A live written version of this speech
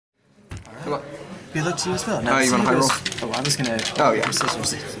Good luck to you as well. Oh, you want to high roll? Oh, I was gonna. Oh, yeah.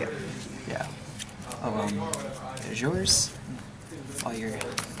 Scissors. Yeah. Yeah. Oh, there's yours. While you're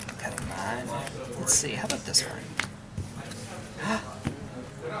cutting mine. Let's see. How about this one?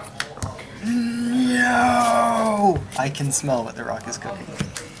 No! I can smell what the rock is cooking.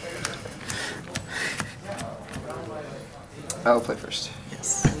 I'll play first.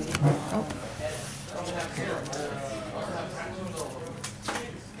 Yes. Oh.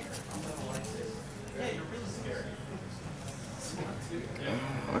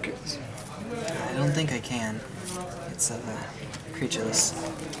 Okay. I don't think I can. It's creatureless.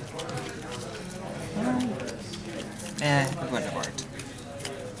 It wouldn't have worked.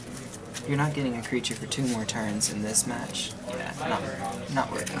 You're not getting a creature for 2 more turns in this match. Yeah,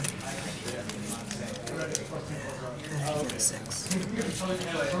 not working. 6.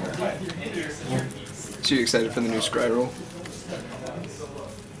 So you excited for the new scry roll?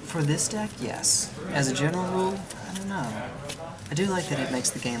 For this deck, yes. As a general rule, I don't know. I do like that it makes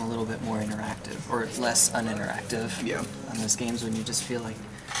the game a little bit more interactive, or less uninteractive. Yeah. On those games when you just feel like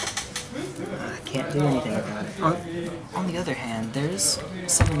I can't do anything about it. On the other hand, there's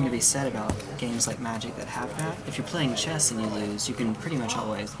something to be said about games like Magic that have that. If you're playing chess and you lose, you can pretty much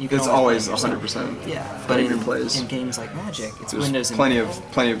always. It's always 100%. Yeah, but in plays. games like Magic, it's There's windows and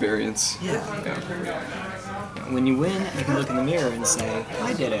plenty of variance. Yeah. When you win, you can look in the mirror and say,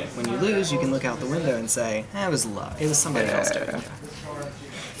 I did it. When you lose, you can look out the window and say, it was luck. It was somebody else doing it.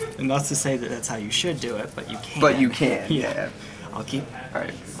 And not to say that that's how you should do it, but you can. But you can. Yeah. I'll keep.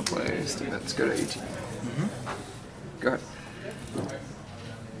 Alright, I'll play Steve. Let's go to 18. Go ahead.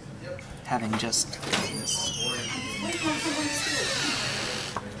 Having just this.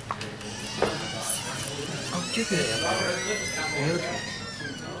 Oh, you're good. Okay.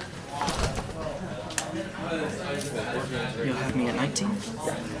 You'll have me at 19?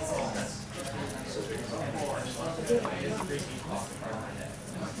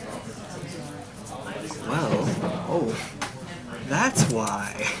 Well, oh, that's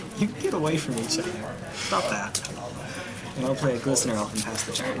why. You get away from each other. Stop that. And I'll play a Glistener Elf and pass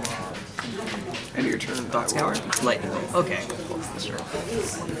the turn. End of your turn. Thought Scour? Lightning. Okay.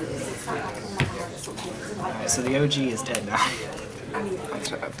 Alright, so the OG is dead now.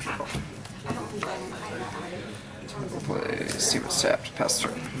 We'll play see what's tapped. Pass the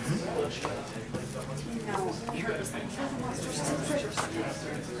turn.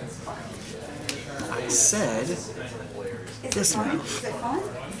 I said this one.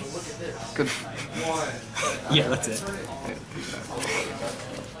 Good. Yeah, that's it.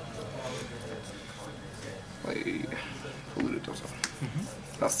 Play polluted also.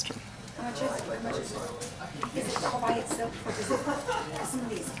 Pass the turn. Is it all by itself, or does it?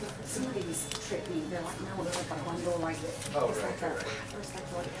 Some of these trick me. They're like, no, they're like a bundle, like it's like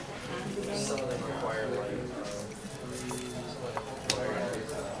what the game.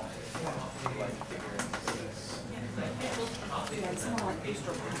 Yeah, and some are like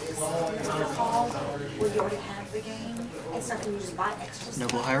booster packs. Booster call, where you already have the game, and stuff you just buy extra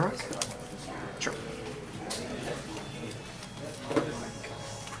stuff. Noble Hierarch? Sure.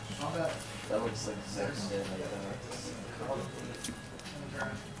 That looks like sex.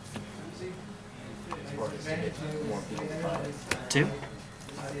 2?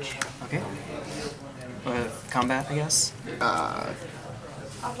 Okay. Combat, I guess?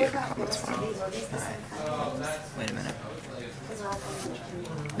 Yeah, combat's fine. Alright. Wait a minute.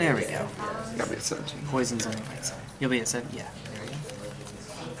 There we go. Gotta be at 17. Poison's on the right side. You'll be at 7? Yeah. There we go.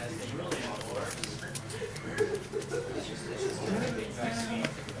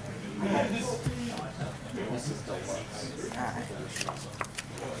 Alright.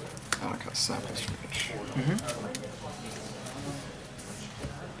 I got snap this reach.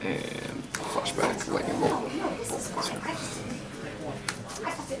 And flashback, lightning bolt. I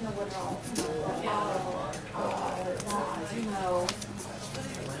just didn't know what it all.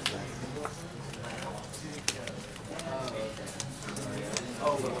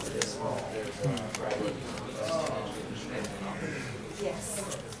 Yes.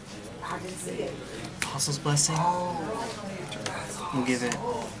 I didn't see it. Apostle's Blessing. We'll give it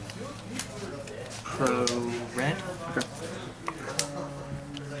Pro Red. Okay.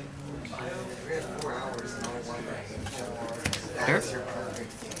 There?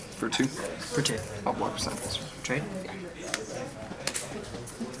 For 2? For 2. I'll block percent. Trade.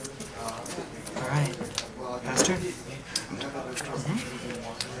 Alright. Pass turn.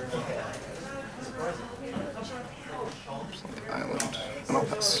 Island. And I'll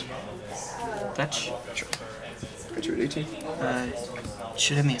pass. Fetch. Sure. Got you at 18?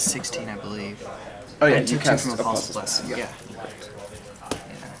 Should have me at 16, I believe. Oh yeah, I you took 2 cast from Apostle's Apostle's Blessing. Blessing.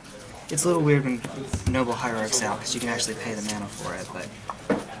 Yeah. It's a little weird when Noble Hierarch's out because you can actually pay the mana for it, but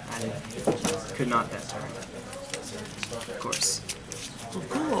I could not that turn. Of course. Of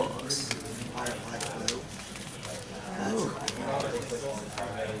course. Oh.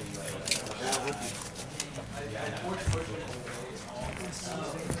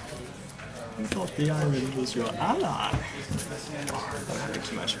 I thought the island was your ally. I'm having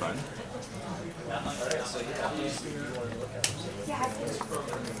too much fun. Yeah, I was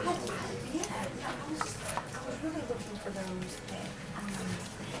really looking for those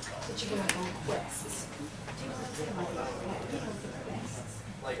that you get on quests. Do you look for quests?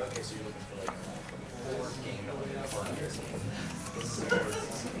 Like, okay, so you're looking for like 4 game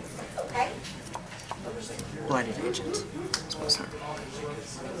Okay. Blighted Agent.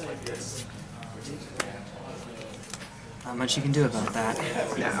 Not much you can do about that.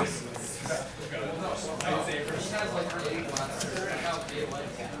 Yeah. Oh.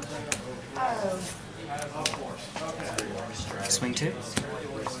 Swing 2.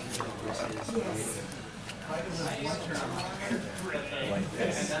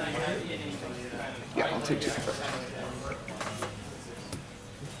 Yes. Yeah, I'll take 2.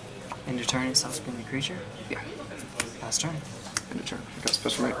 End your turn, itself spin the creature. Yeah. Pass turn. End of turn. I got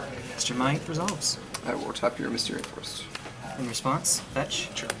special might. Cast your might, resolves. I will tap your Misty Rainforest. In response, fetch.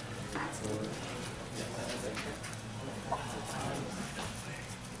 Sure.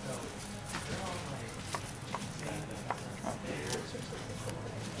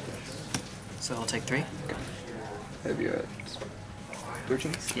 So I'll take 3. Okay. Have you at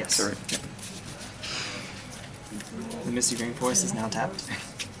 13? Yes. Sorry. Yeah. The Misty Rainforest is now tapped.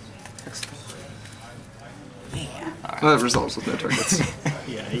 Excellent. Yeah. That resolves with no targets.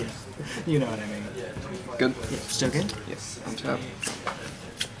 Yeah. You know what I mean. Good? Yeah, still good? Yes. Untap.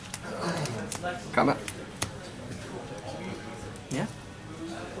 Combat. Yeah?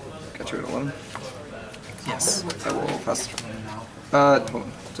 Got you at 11. Yes. I will pass the turn. Hold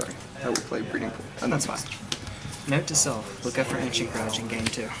on. Sorry. I will play Breeding Pool. And That's fine. Note to self, look up for Ancient Grudge in game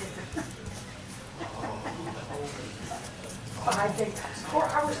 2. 5 days, 4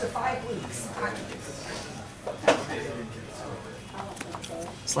 hours to 5 weeks.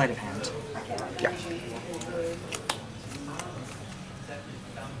 Sleight of Hand. Yeah.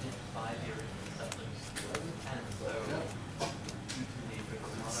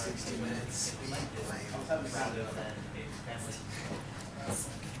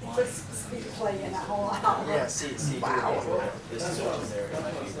 This speed play in that whole hour. Yeah, see. Wow. This is what's there.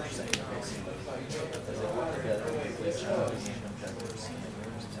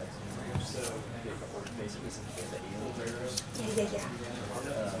 Yeah.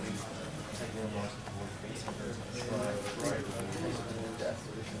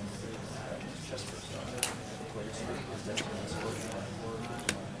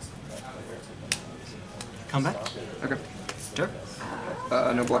 Come back. Okay. Turn.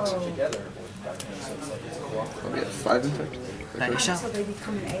 No blocks. I'll be at 5 Infect. Back your shell. So they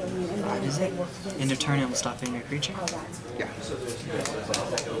become an alien and That then is they it. work together. End of turn, it will stop being your creature. Oh, that's Yeah.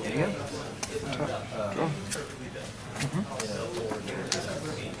 There you go. Top. Draw.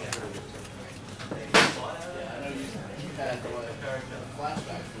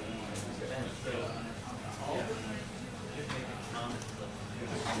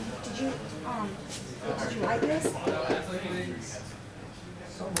 Did you like this?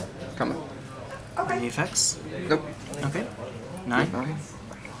 Combat. Any Okay. effects? Nope. Okay. 9. Okay. I have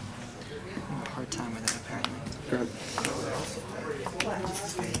a hard time with it, apparently. Go ahead.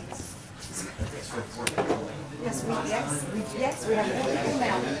 Yes, we have more people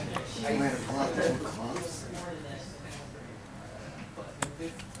now.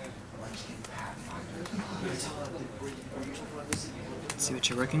 See what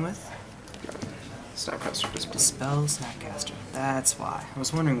you're working with? Got it. Snapcaster Dispel. Dispel Snapcaster. That's why. I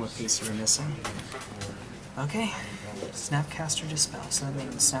was wondering what piece you were missing. Okay. Snapcaster Dispel. So that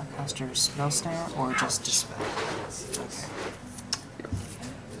means Snapcaster Spell Snare or just Dispel? Okay.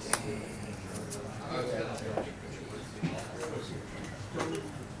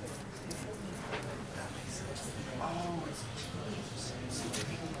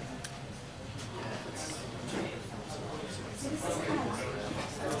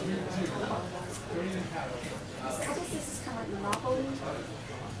 I guess this is kind of like Monopoly.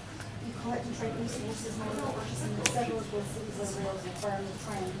 You collect and trade resources and all purchasing the settlers with cities and rails and acquiring the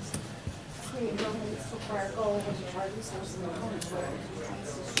trains. Create buildings to acquire gold when you try resources in the opponent's world. You trains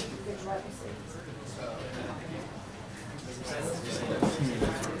to distribute goods rival cities.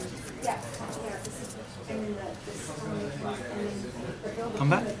 Yeah, this is, and then this is and then the building.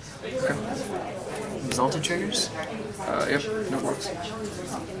 Combat? Exalted triggers? Yep. No blocks. Like journeys or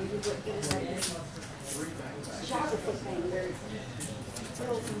something, you do it was like this geography thing where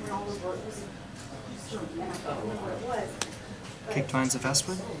hills and went all over. It was a stream, and I can't remember what it was. Kicked Vines of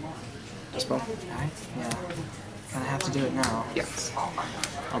Vastwood? Dispel. Alright, yeah. Gonna have to do it now. Yes.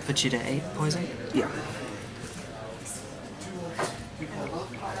 I'll put you to 8 poison. Yeah.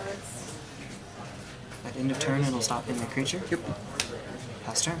 At end of turn, it'll stop being a creature. Yep.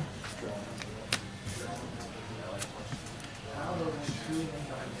 Pass turn.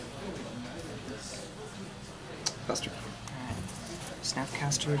 Buster. Alright.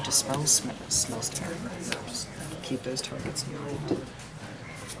 Snapcaster, Dispel, Spellskite. Just keep those targets in mind.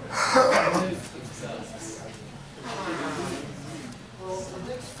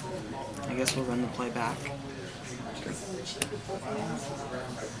 I guess we'll run the play back.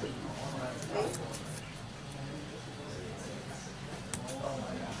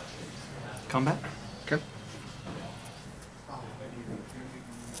 Combat? Okay.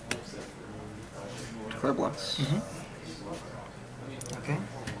 Declare blocks. Okay.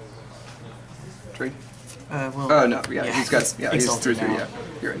 Trade. Well. Oh no, yeah, he's got. Yeah, he's exalted 3/3. now. Yeah,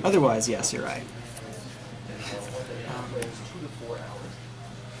 you're right. Otherwise, yes, you're right.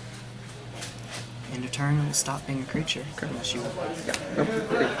 End of turn, it will stop being a creature. Okay. Unless you. Yeah. Nope.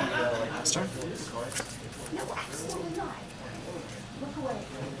 Okay. Pass turn. No, absolutely not. Look away.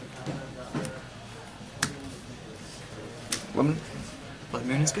 Lemon. Blood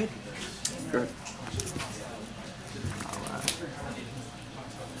Moon is good. Go ahead. I'll,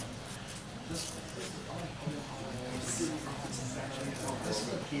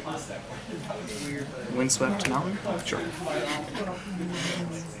 Windswept Mountain? Sure.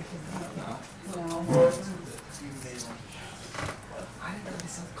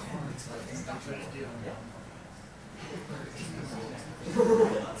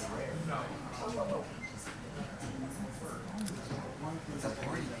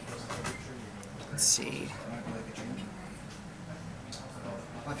 Let's see.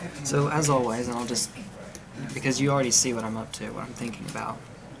 So as always, and I'll just, because you already see what I'm up to, what I'm thinking about,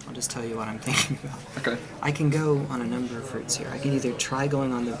 I'll just tell you what I'm thinking about. Okay. I can go on a number of fruits here. I can either try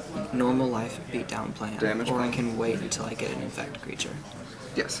going on the normal life beatdown plan, Damage or I plan. can wait until I get an infect creature.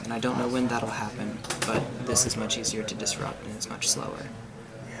 Yes. And I don't know when that'll happen, but this is much easier to disrupt and it's much slower.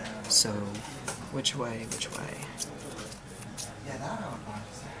 So, which way, which way?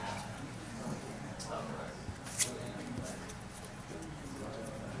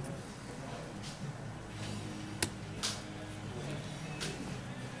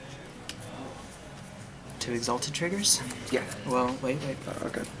 Two exalted triggers? Yeah. Well, wait.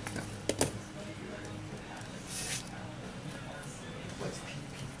 Okay. Yeah.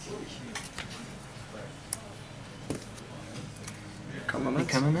 Compliments.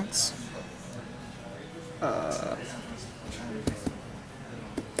 Becomiments?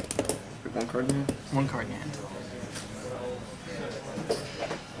 One card in here. One card in hand.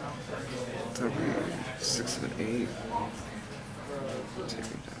 That'll be 6 and 8. Take me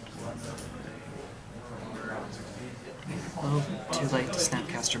down. Well, too late to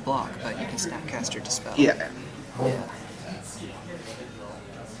Snapcaster block, but you can Snapcaster Dispel. Yeah. Yeah.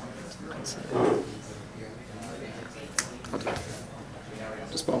 I'll do it.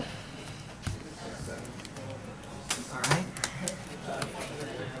 Dispel. Alright.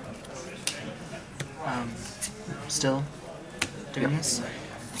 Still doing this?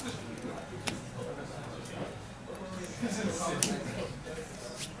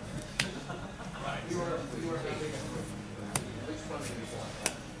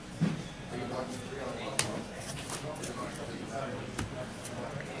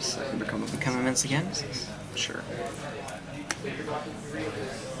 Second Becomiments again? Sure.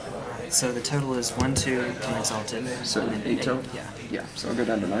 Alright, so the total is 1, 2, 10 exalted. So and then 8 total? Yeah. Yeah, so I'll go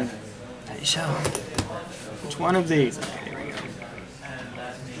down to 9. That you shall. Which one of these? Okay, there we go.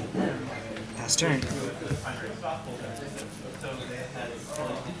 Pass turn.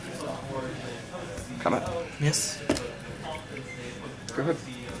 Come on. Yes. Go ahead.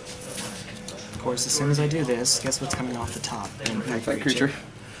 Of course, as soon as I do this, guess what's coming off the top? An infect Infect creature.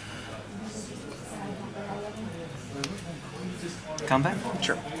 Combat?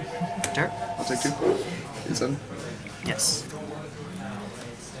 Sure. Dirt? I'll take 2. 7. Yes.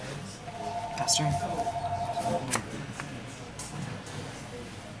 Pass turn.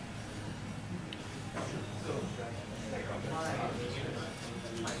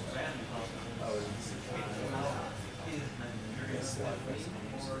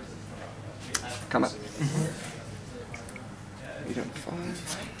 Come on. 8 and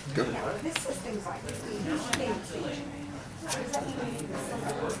 5. Go ahead. This is things like this. Does that mean some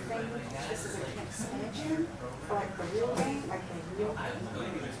thing? This is an expansion for like the real game, like the real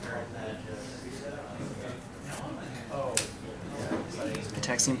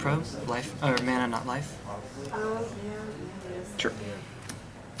Gitaxian Probe, life or mana, not life. Oh, yeah, it is. Sure.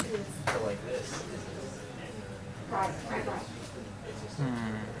 It is. Like this. Right.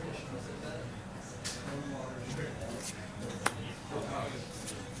 Yeah.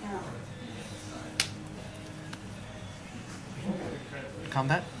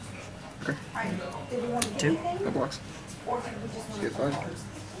 Combat. Okay. Alright, did you want to do Two. anything? That blocks. Or did we just want Get to 5.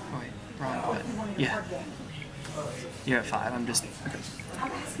 Oh wait, wrong Or button. do you want to do Yeah, card game? you're at 5. I'm just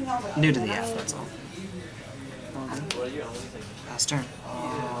I'm asking all the new to the app, that's all. What are you only thinking? Pass turn.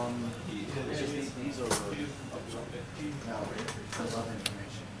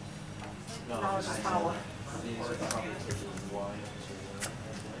 No, it's just power.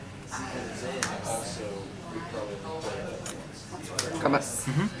 Also, we probably play Come back.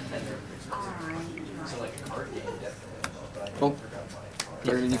 so like a card game definitely. Cool. Yep,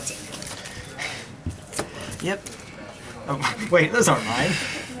 Very that's it. Yep. Oh, wait, those aren't mine.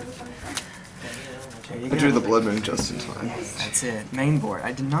 There you I go. drew the Blood Moon just in time. That's it. Main board.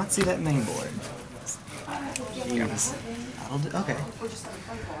 I did not see that main board. Jeez. That'll do. Okay.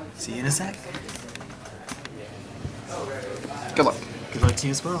 See you in a sec. Good luck. Good luck to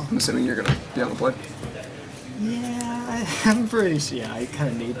you as well. I'm assuming you're gonna be on the play. Yeah, I'm pretty sure. Yeah, I kind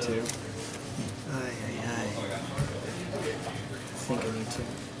of need to. I think I need to.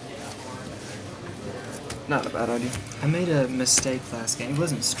 Not a bad idea. I made a mistake last game. It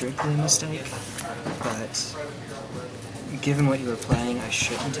wasn't strictly a mistake, but given what you were playing, I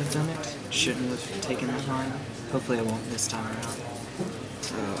shouldn't have done it. Shouldn't have taken that line. Hopefully I won't this time around.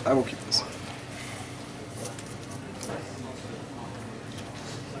 I will keep this.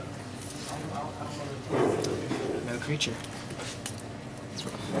 No creature.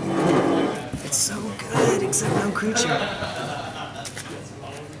 It's so good, except no creature.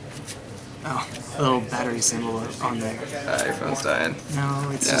 Oh, a little battery symbol on there. Your phone's dying. No,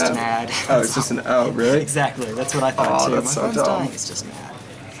 it's just an ad. Oh, it's just an. Oh, really? Exactly, that's what I thought Oh, too. that's My so phone's dumb. dying, it's just an ad.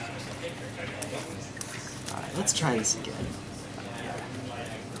 Alright, let's try this again.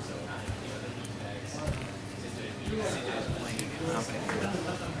 Okay.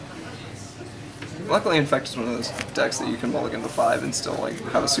 Luckily, Infect is one of those decks that you can mulligan to 5 and still like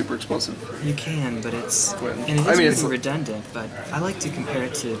have a super explosive. You can, but it's Win. and it is I mean, really it's- redundant. But I like to compare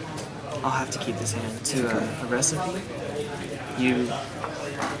it to. I'll have to keep this hand to a recipe. You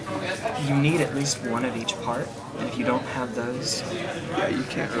need at least one of each part, and if you don't have those, Yeah, you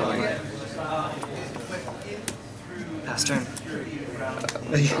can't really. pass turn.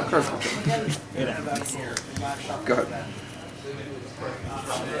 It happens. Go ahead.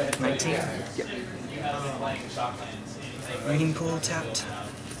 19. Yep. Reading pool tapped.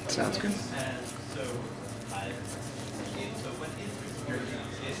 Sounds good.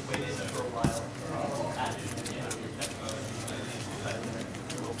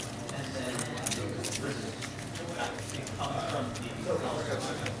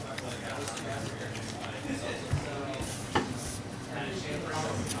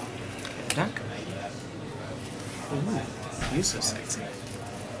 Dunk. Ooh, you so sexy.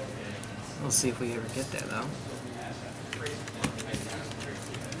 We'll see if we ever get there though.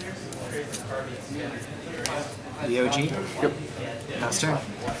 The OG? Yep. Pass turn.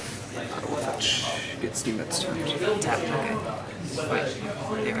 Fetch. Get Steam that's turned. Tap, okay.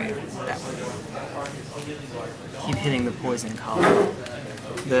 Wait, there, right. That one. Keep hitting the poison column.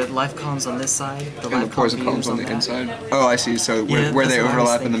 The life columns on this side, the And the life poison columns on the that. inside. Oh, I see. So Yeah, where that's they what I was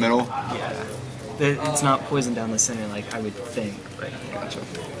overlap in the thinking. middle. Yeah. It's not poison down the center like I would think, but Gotcha.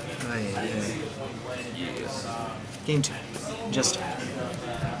 Game 2. Just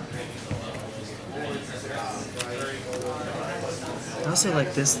I also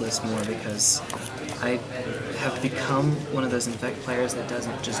like this list more because I have become one of those Infect players that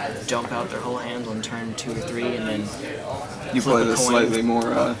doesn't just dump out their whole hand on turn 2 or 3 and then You flip play a this coin. slightly more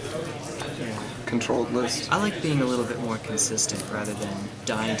Yeah. controlled list. I like being a little bit more consistent rather than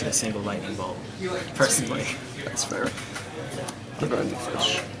dying to a single lightning bolt, personally. That's fair. I'll go ahead and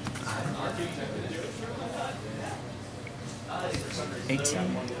fetch. 18.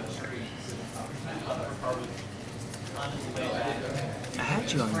 I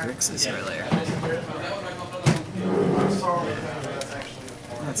had you on Grixis earlier.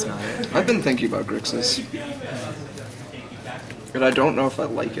 That's not it. I've been thinking about Grixis. But I don't know if I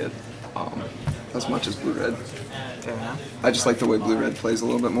like it as much as Blue-Red. Fair enough. I just like the way Blue-Red plays a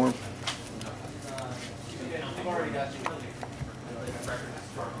little bit more.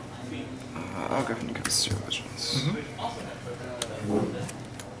 I'll go ahead and get Zero Visions.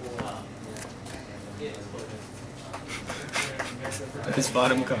 His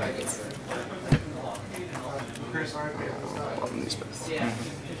bottom cards. on these both.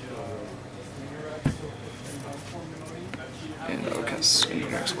 And I will cast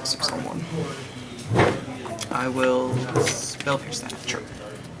Infinite Explosives on one. I will Spell Pierce that. Sure.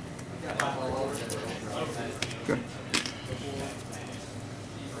 Good.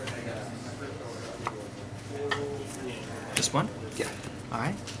 Just one? Yeah.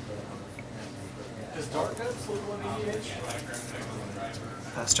 Alright.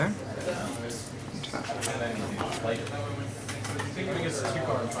 Pass turn. Tap.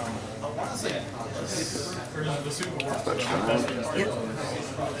 Yep.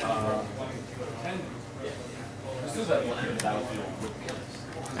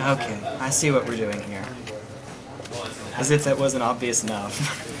 Okay, I see what we're doing here. As if that wasn't obvious enough.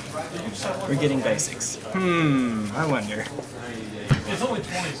 We're getting basics. I wonder. It's only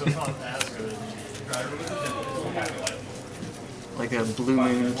 20, so it's not as good. Like a Blue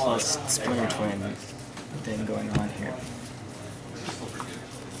Moon plus Splinter Twin thing going on here.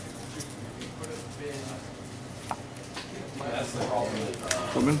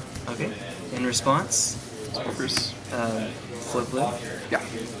 Woman. Okay. In response, Smokers. Float Blue. Yeah.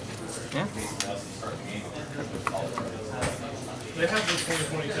 Yeah. They have the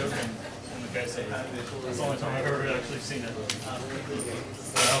 2020 token in the case. That's the only time I've ever actually seen it. But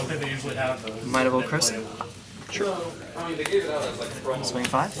I don't think they usually have those. Might of Old Krosa. Sure. Swing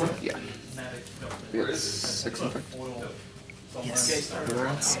 5. Yeah. Yeah, 6 Infect. Yes. You're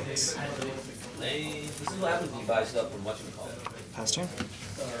at 6. This is what happens when you buy stuff from whatchamacallit. Pass turn.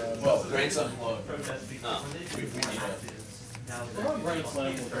 Well, grandson load. Grand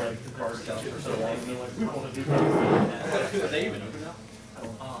Slam with like the card count for so long, and they're like, we want to do Are they even open now?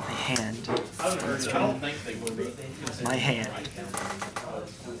 My hand. I don't think they would be. My hand.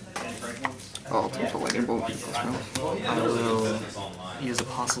 Oh, attempt a lightning bolt. I will use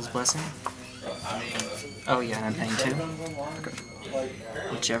Apostle's Blessing. Oh yeah, and I'm paying 2.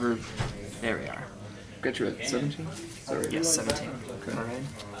 Whichever. There we are. Get you at 17? Sorry. Yes, 17. Okay. Alright.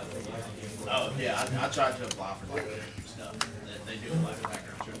 Oh, yeah, I tried to apply for like stuff. They do like a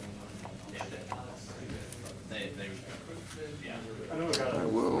background check. Yeah, yeah. I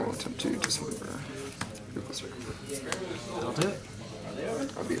will attempt to dismember. Your plus I'll do it.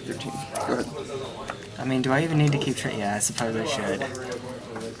 I'll be at 13. Go ahead. I mean, do I even need to keep track? Yeah, I suppose I should.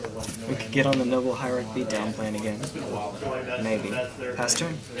 We could get on the Noble Hierarch beatdown plan again. Maybe. Pass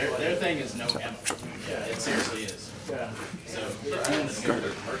turn? Their thing is no ammo. Yeah, it seriously is. So,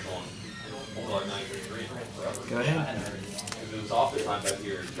 Go ahead. It was oftentimes back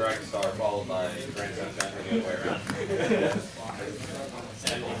here, Dragon Star followed by Grand Sunshine the other way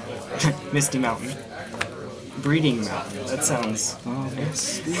around. Misty Mountain. Breeding Mountain. That sounds...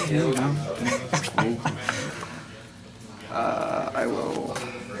 Misty Mountain. I will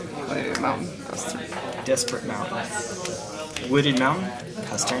play a mountain. That's 3. Desperate Mountain. Wooded Mountain.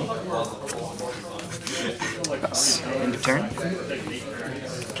 Pass turn. Pass. End of turn.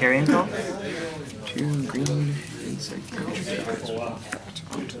 Carrion Call. 2 green insect creature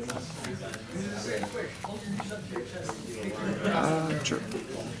sure.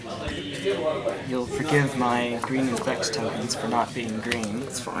 You'll forgive my green Infect tokens for not being green.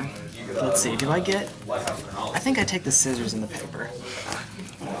 It's fine. Let's see, do I get... I think I take the scissors in the paper.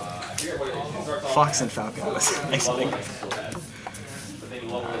 Fox and Falcon was actually. But then you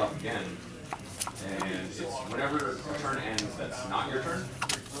level it up again, and it's whenever a turn ends that's not your turn,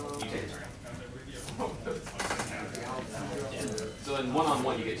 you take a turn. So in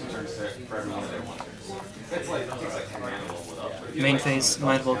one-on-one, you get 2 turns for every one of their 1 turns. It's like, it takes like 10 mana to level it up. Main phase,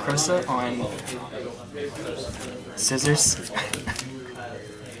 Might of Old Krosa on scissors.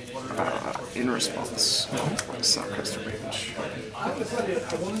 In response, Snapcaster range.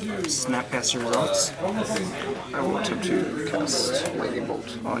 Snapcaster results. I will attempt to cast Lightning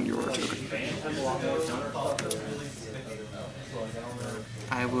Bolt on your token.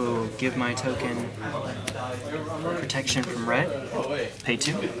 I will give my token protection from red. Pay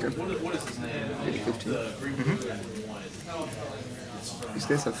 2. Good. Maybe 15. These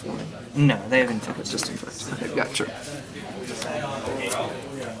guys have 4. No, they have Infect. It's just Infect. Okay, yeah, sure.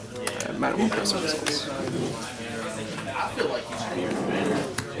 Might of Old Krosa results.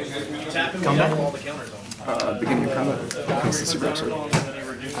 Combat? Beginning of combat. That's the super sword.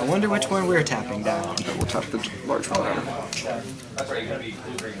 I wonder which one we're tapping down. I will tap the large one down. That's right, you're going to be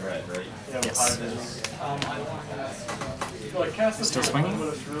blue, green, red, right? Yes. Still swinging?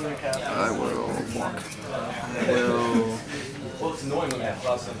 I will walk. I will... Well, it's annoying when I have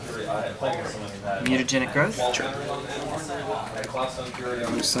Class on Fury. I played against someone who had Mutagenic Growth? Sure. I had Class on Fury.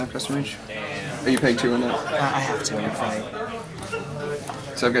 Use Snapcaster range. Are you paying 2 on that? I have to if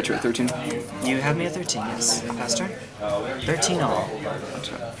So I've got you at 13. You have me at 13, yes. Pass turn. 13 all.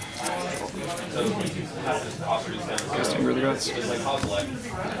 Casting Really Gods.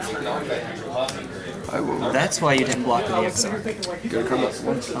 I will That's why you didn't block with the Exarch. go to combat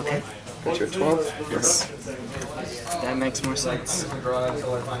once. Okay. Got you at 12. Go Yes. That makes more sense. Go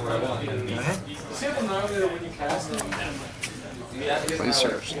ahead. Please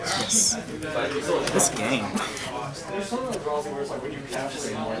search. Yes. This game.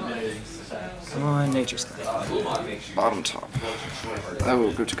 Come on, Nature's Claim. Bottom top. I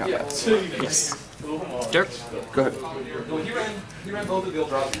will go to combat. Yes. Dirk. Go ahead. You ran both of the old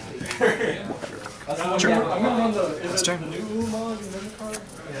drops. Pass turn.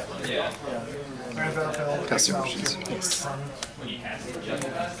 Yeah. Casting options. Yes.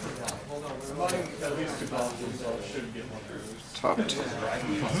 Top 2.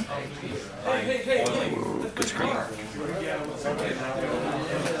 We'll go to combat.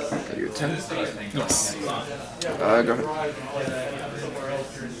 Got you at 10. Yes. Go ahead.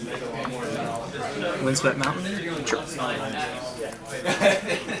 Windswept Mountain. Sure.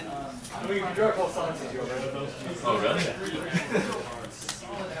 Oh, really?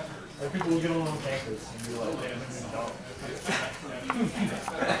 People will get on campus and be like, damn,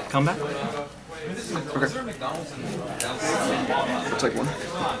 Combat. Okay. We'll take one.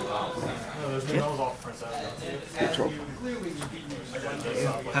 Yep. 12.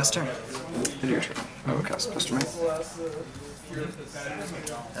 Pass turn. And your turn. I will cast Pester Mate.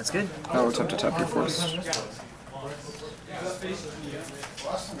 That's good. I will attempt to tap your force.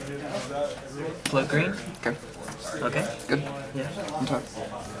 Float green. Okay. Okay. Good. Yeah. On top.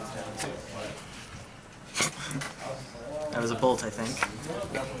 That was a bolt, I think.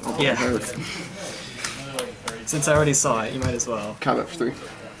 I'll Yeah. hard. Since I already saw it, you might as well. Combat for 3.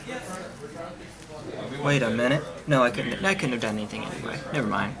 Wait a minute. No, I couldn't have done anything anyway. Never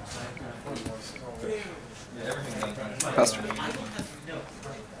mind. Pester.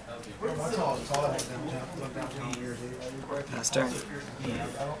 Pass turn.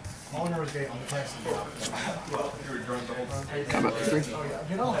 Combat for 3.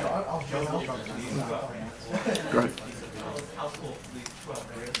 Go ahead.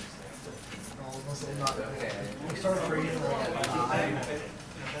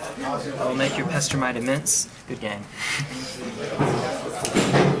 I'll make your Pestermite immense. Good game.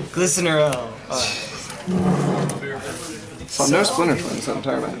 Glistener Elf. So no Splinter Twins that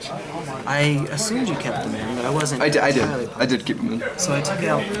entire match. I assumed you kept them in, but I wasn't. I entirely did. I did keep them in. So I took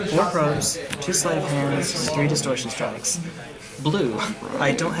out 4 probes, 2 Sleight of Hands, and 3 Distortion Strikes. Blue.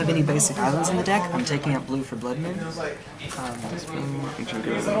 I don't have any basic islands in the deck. I'm taking out blue for Blood Moon.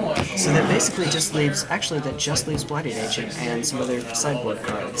 So that basically just leaves, that just leaves Blighted Agent and some other sideboard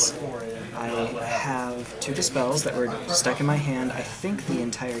cards. I have 2 Dispels that were stuck in my hand, I think the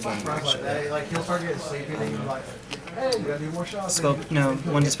entire game, actually. No,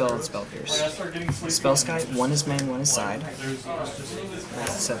 1 Dispel and Spell Pierce. Spellskite, 1 is main, 1 is side.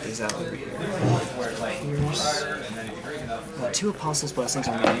 Let's set these out over here. Pierce. 2 Apostles' Blessings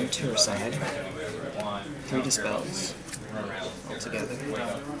are main, 2 are side. 3 Dispels. Altogether.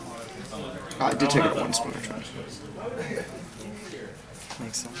 I did take out 1 Splinter Twin.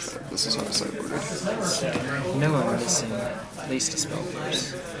 Makes sense. This is how I sideboarded. No, I'm missing at least a Spell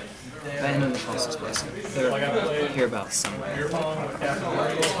Pierce. And an Apostle's Blessing. They're hereabouts somewhere.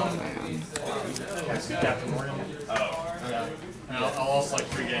 I'll also like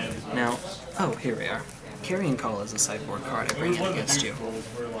 3 games. Now, oh, here we are. Carrying Call is a sideboard card I bring in against you.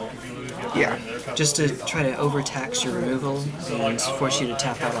 Yeah. Just to try to overtax your removal and force you to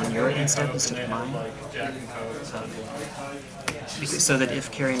tap out on your instead of mine. So that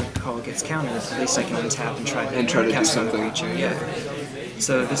if Carrying Call gets countered, at least I can untap and try to do cast another something. creature. Yeah.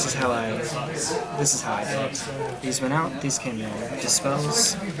 So this is how I did it. These went out, these came in.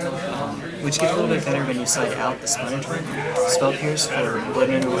 Dispels, which get a little bit better when you side out the Splinter Twin. Spell Pierce for Blood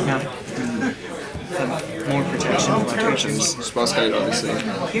Moon or whatnot. Have more protection for my creatures. Spellskite, obviously.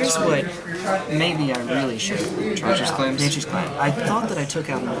 Here's what maybe I really should try. Nature's Claims? Nature's Claim. I thought that I took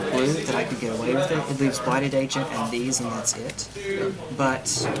out enough blue that I could get away with it. It leaves Blighted Agent and these, and that's it.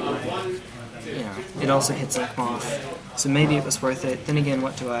 But, you know, it also hits Inkmoth. So maybe it was worth it. Then again,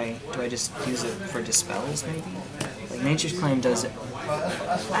 what do I just use it for Dispels, maybe? Like, Nature's Claim does it.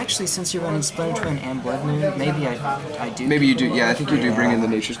 Actually, since you're running Splinter Twin and Blood Moon, maybe I do. Maybe you do. Yeah, I think you do bring in the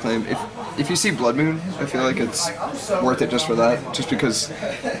Nature's Claim. If you see Blood Moon, I feel like it's worth it just for that. Just because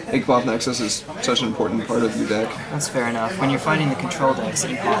Inkmoth Nexus is such an important part of your deck. That's fair enough. When you're fighting the control decks,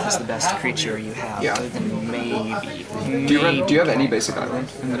 Inkmoth is the best creature you have. Yeah. Other than maybe. Do you have any basic island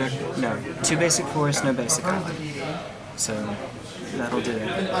in the deck? No. 2 basic forests, no basic island. So That'll do it.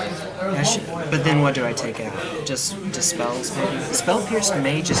 But then what do I take out? Just spells, maybe? Spell Pierce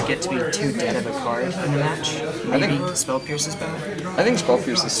may just get to be too dead of a card in the match. Maybe Spell Pierce is better. I think Spell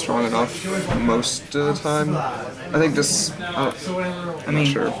Pierce is strong enough most of the time. I think this... I'm not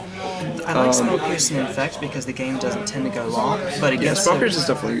sure. I like Spell Pierce and Infect because the game doesn't tend to go long, but against... Yeah, Spell Pierce is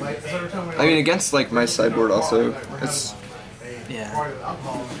definitely... I mean, against, like, my sideboard also, it's... Yeah.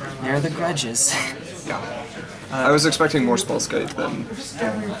 There are the grudges. I was expecting more Spellskite than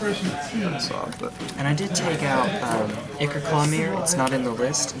I saw, but... And I did take out Ichor Clawmere. It's not in the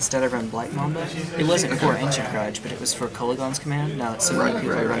list. Instead I run Blight Mamba. It wasn't for Ancient Grudge, but it was for Kolaghan's Command. Now it's so many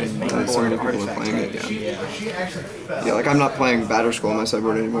people running main So many board people are artifact playing it, tag. yeah, like I'm not playing Batter Scroll on my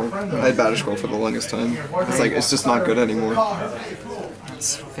sideboard anymore. I had Batter Scroll for the longest time. It's like, it's just not good anymore.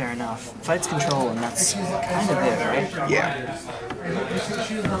 That's fair enough. Fights control, and that's kind of it, right? Yeah.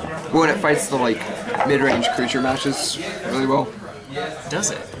 When it fights the, like, mid-range creature matches really well. Does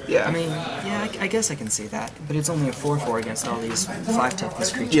it? Yeah. I mean, yeah, I guess I can see that, but it's only a 4/4 against all these 5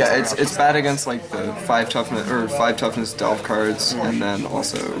 toughness creatures. Yeah, it's bad against, like, the 5 toughness delve cards, and then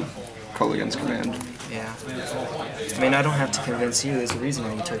also Kolaghan's Command. Yeah. I mean, I don't have to convince you. There's a reason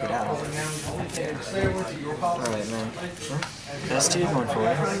why you took it out. Alright, man. Well, best to you going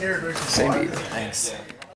forward. Same to you. Thanks.